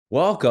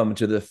Welcome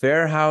to the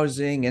Fair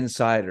Housing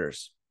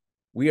Insiders.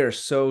 We are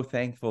so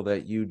thankful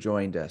that you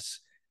joined us.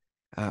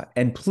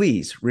 And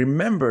please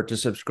remember to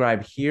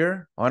subscribe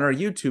here on our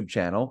YouTube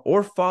channel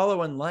or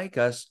follow and like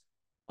us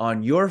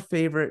on your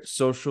favorite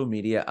social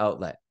media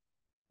outlet,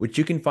 which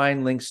you can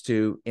find links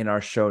to in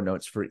our show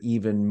notes for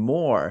even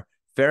more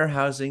fair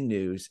housing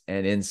news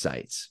and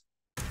insights.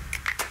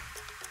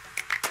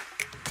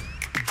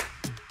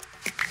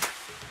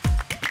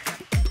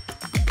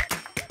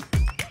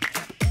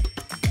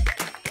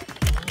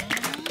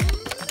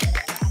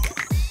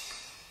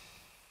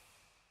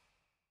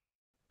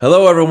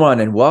 Hello,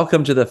 everyone, and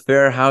welcome to the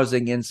Fair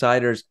Housing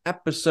Insiders,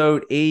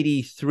 episode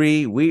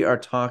 83. We are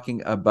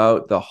talking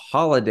about the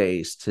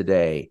holidays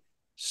today.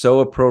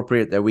 So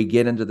appropriate that we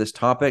get into this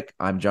topic.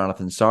 I'm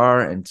Jonathan Saar,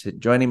 and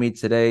joining me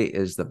today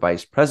is the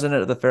Vice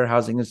President of the Fair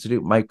Housing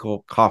Institute,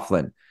 Michael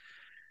Coughlin.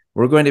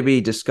 We're going to be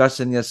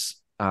discussing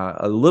this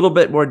a little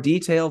bit more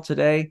detail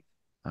today.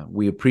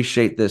 We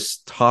appreciate this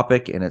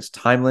topic and its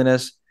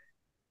timeliness.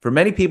 For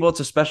many people, it's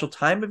a special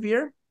time of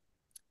year,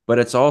 but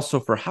it's also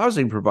for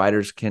housing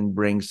providers can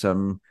bring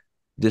some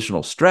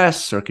additional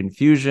stress or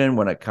confusion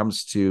when it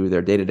comes to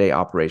their day-to-day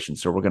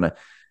operations. So we're going to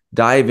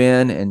dive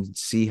in and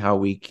see how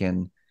we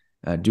can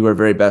do our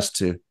very best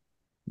to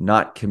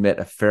not commit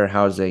a fair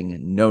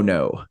housing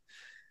no-no.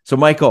 So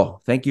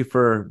Michael, thank you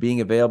for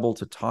being available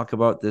to talk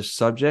about this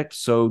subject.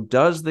 So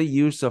does the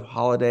use of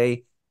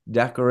holiday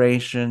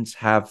decorations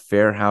have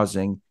fair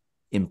housing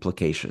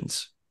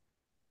implications?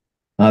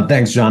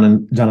 Thanks,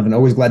 Jonathan.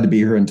 Always glad to be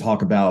here and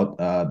talk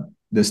about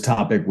this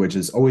topic, which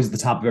is always the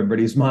top of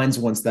everybody's minds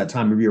once that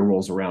time of year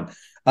rolls around.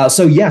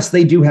 So yes,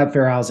 they do have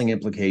fair housing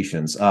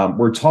implications.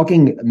 We're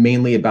talking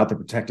mainly about the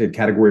protected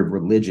category of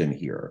religion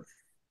here.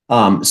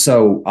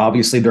 So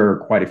obviously there are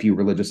quite a few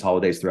religious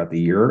holidays throughout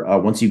the year.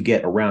 Once you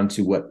get around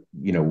to what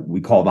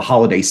we call the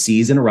holiday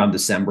season around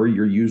December,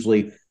 you're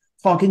usually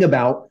talking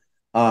about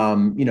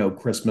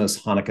Christmas,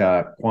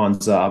 Hanukkah,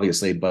 Kwanzaa,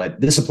 obviously, but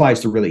this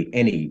applies to really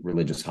any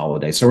religious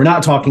holiday. So we're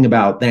not talking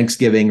about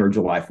Thanksgiving or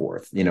July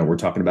 4th. We're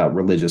talking about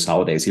religious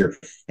holidays here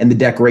and the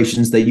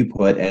decorations that you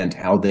put and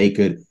how they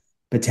could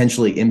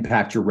potentially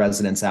impact your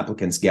residents,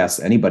 applicants, guests,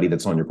 anybody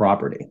that's on your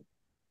property.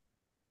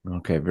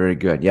 Okay, very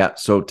good. Yeah,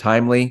 so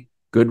timely,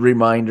 good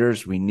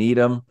reminders. We need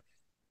them.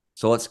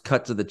 So let's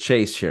cut to the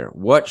chase here.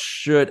 What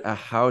should a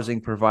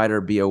housing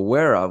provider be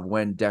aware of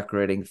when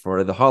decorating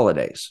for the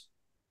holidays?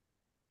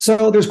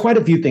 So there's quite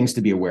a few things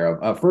to be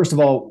aware of. First of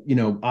all,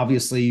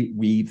 obviously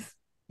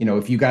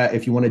if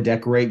you want to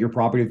decorate your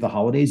property for the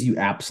holidays, you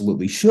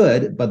absolutely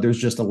should, but there's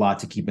just a lot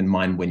to keep in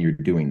mind when you're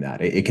doing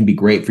that. It can be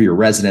great for your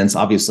residents.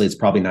 Obviously, it's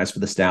probably nice for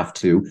the staff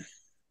too.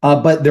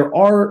 But there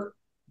are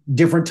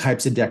different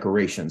types of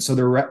decorations. So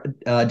there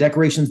are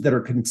decorations that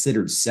are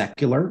considered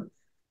secular,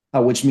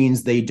 which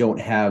means they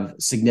don't have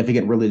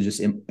significant religious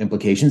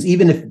implications,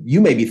 even if you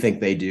maybe think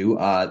they do.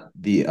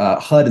 The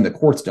HUD and the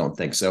courts don't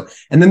think so.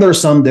 And then there are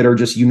some that are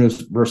just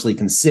universally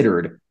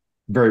considered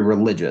very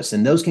religious,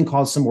 and those can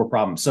cause some more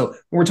problems. So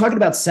when we're talking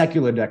about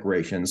secular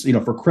decorations,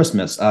 for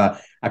Christmas, a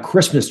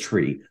Christmas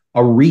tree,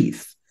 a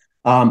wreath,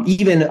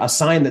 even a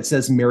sign that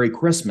says Merry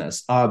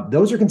Christmas,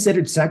 those are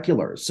considered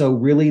secular. So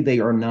really, they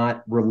are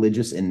not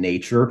religious in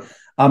nature.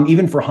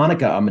 Even for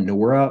Hanukkah, a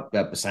menorah,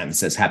 a sign that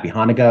says Happy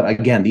Hanukkah,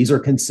 again, these are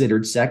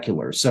considered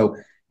secular. So,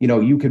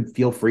 you could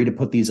feel free to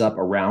put these up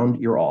around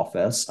your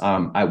office.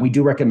 We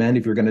do recommend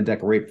if you're going to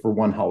decorate for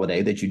one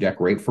holiday that you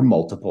decorate for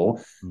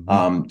multiple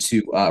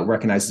to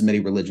recognize as many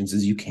religions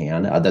as you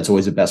can. That's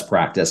always a best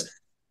practice.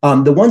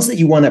 The ones that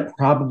you want to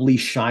probably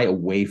shy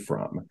away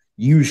from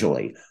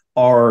usually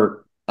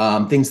are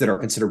things that are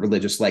considered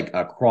religious, like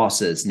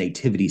crosses,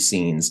 nativity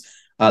scenes,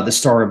 the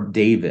Star of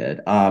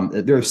David.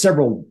 There are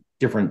several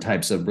different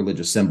types of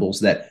religious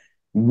symbols that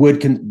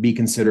would be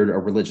considered a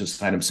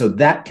religious item. So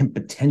that can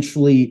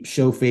potentially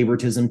show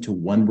favoritism to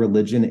one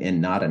religion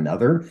and not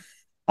another.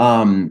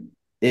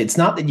 It's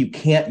not that you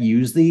can't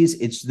use these.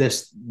 It's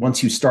this,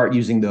 once you start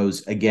using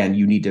those, again,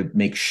 you need to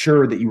make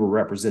sure that you are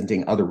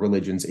representing other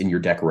religions in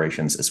your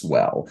decorations as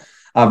well.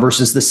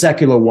 Versus the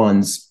secular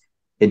ones,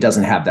 it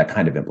doesn't have that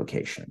kind of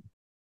implication.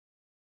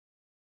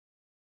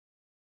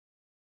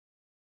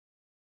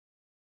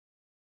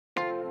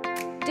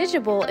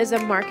 Digibel is a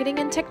marketing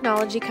and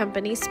technology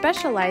company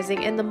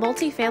specializing in the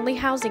multifamily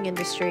housing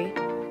industry.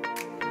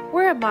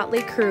 We're a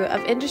motley crew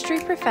of industry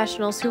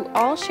professionals who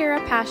all share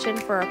a passion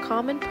for a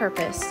common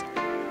purpose: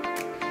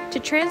 to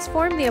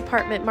transform the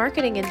apartment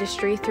marketing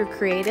industry through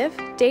creative,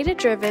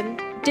 data-driven,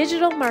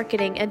 digital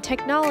marketing and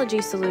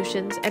technology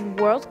solutions and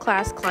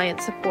world-class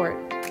client support.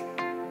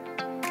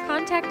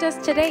 Contact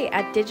us today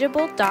at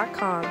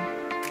digibel.com.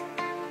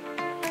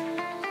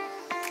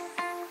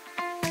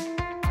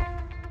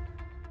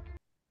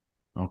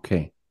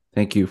 Okay,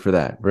 thank you for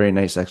that. Very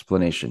nice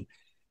explanation.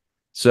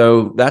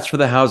 So that's for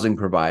the housing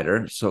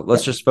provider. So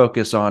let's just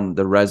focus on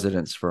the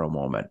residents for a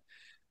moment.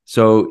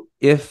 So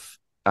if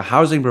a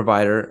housing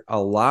provider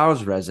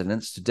allows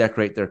residents to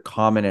decorate their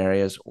common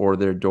areas or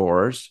their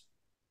doors,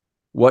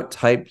 what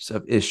types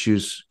of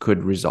issues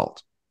could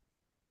result?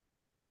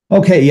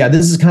 Okay, yeah,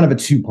 this is kind of a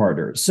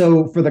two-parter.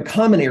 So for the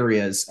common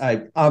areas,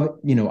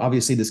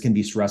 obviously this can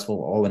be stressful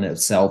all in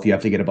itself. You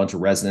have to get a bunch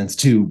of residents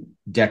to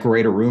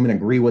decorate a room and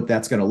agree what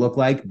that's going to look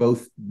like,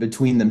 both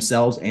between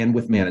themselves and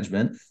with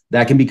management.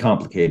 That can be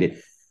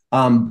complicated.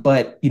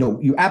 But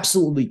you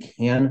absolutely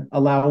can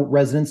allow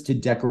residents to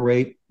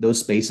decorate those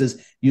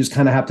spaces. You just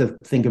kind of have to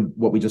think of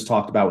what we just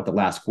talked about with the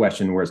last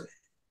question, whereas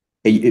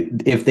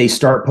if they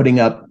start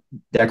putting up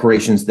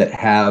decorations that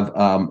have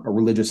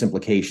religious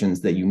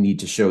implications, that you need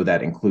to show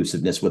that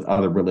inclusiveness with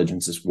other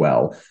religions as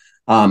well.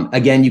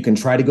 Again, you can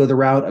try to go the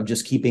route of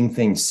just keeping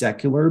things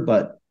secular,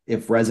 but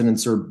if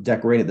residents are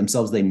decorating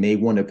themselves, they may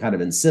want to kind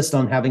of insist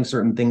on having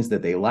certain things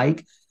that they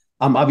like.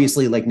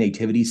 Obviously, like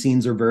nativity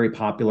scenes are very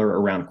popular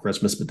around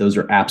Christmas, but those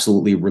are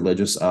absolutely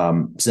religious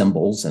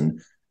symbols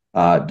and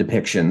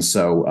depictions.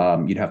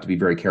 So you'd have to be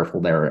very careful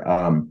there.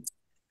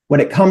 When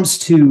it comes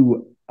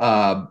to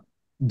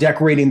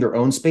decorating their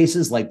own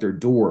spaces, like their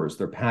doors,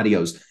 their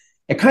patios,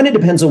 it kind of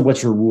depends on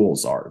what your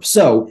rules are.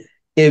 So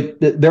if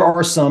there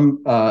are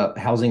some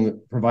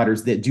housing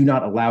providers that do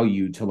not allow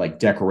you to like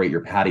decorate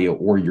your patio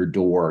or your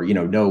door,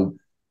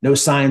 no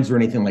signs or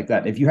anything like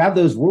that. If you have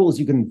those rules,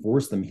 you can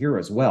enforce them here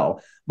as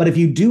well. But if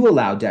you do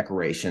allow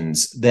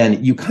decorations,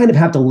 then you kind of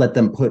have to let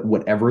them put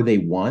whatever they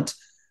want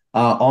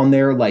on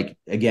there. Like,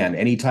 again,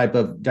 any type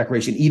of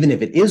decoration, even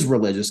if it is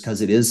religious,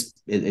 because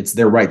it's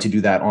their right to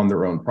do that on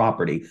their own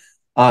property.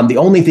 The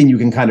only thing you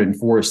can kind of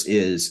enforce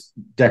is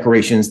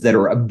decorations that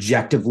are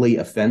objectively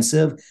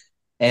offensive.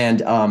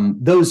 And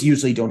those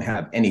usually don't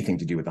have anything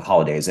to do with the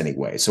holidays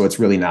anyway. So it's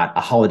really not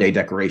a holiday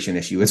decoration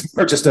issue. It's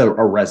more just a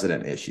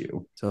resident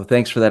issue. So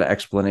thanks for that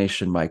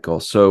explanation, Michael.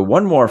 So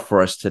one more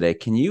for us today.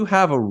 Can you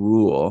have a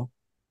rule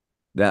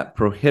that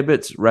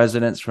prohibits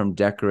residents from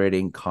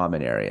decorating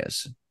common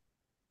areas?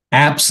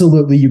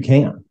 Absolutely, you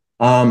can.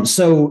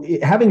 So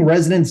having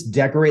residents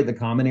decorate the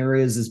common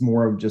areas is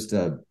more of just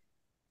a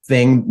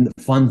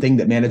fun thing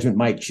that management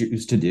might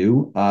choose to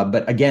do.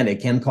 But again,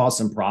 it can cause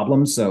some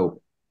problems. So,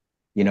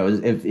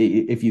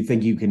 if you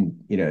think you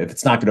can, if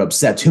it's not going to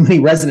upset too many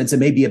residents, it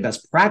may be a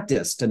best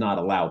practice to not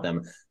allow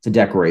them to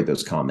decorate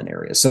those common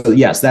areas. So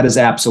yes, that is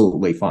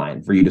absolutely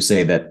fine for you to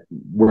say that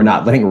we're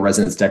not letting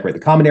residents decorate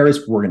the common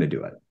areas. We're going to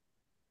do it.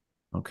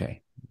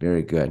 Okay,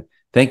 very good.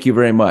 Thank you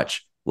very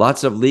much.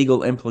 Lots of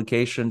legal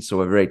implications,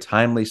 so a very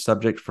timely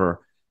subject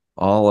for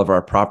all of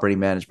our property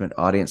management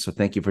audience. So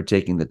thank you for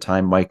taking the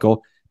time,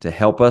 Michael, to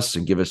help us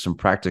and give us some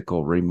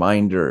practical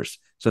reminders.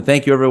 So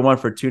thank you, everyone,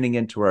 for tuning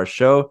into our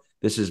show.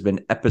 This has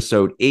been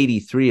episode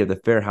 83 of the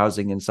Fair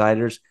Housing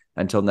Insiders.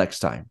 Until next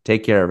time,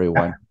 take care,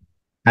 everyone.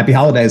 Happy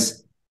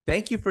holidays.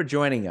 Thank you for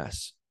joining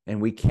us, and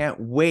we can't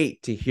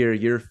wait to hear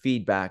your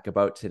feedback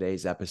about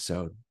today's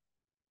episode.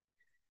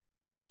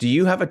 Do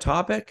you have a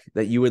topic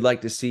that you would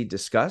like to see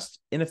discussed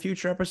in a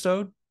future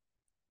episode?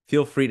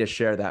 Feel free to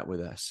share that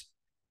with us.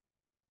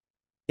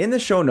 In the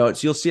show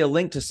notes, you'll see a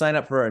link to sign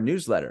up for our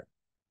newsletter.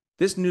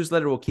 This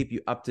newsletter will keep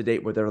you up to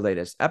date with our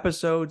latest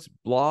episodes,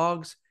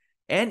 blogs,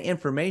 and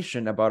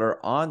information about our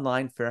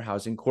online fair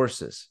housing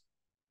courses.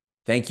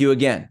 Thank you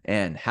again,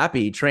 and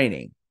happy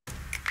training.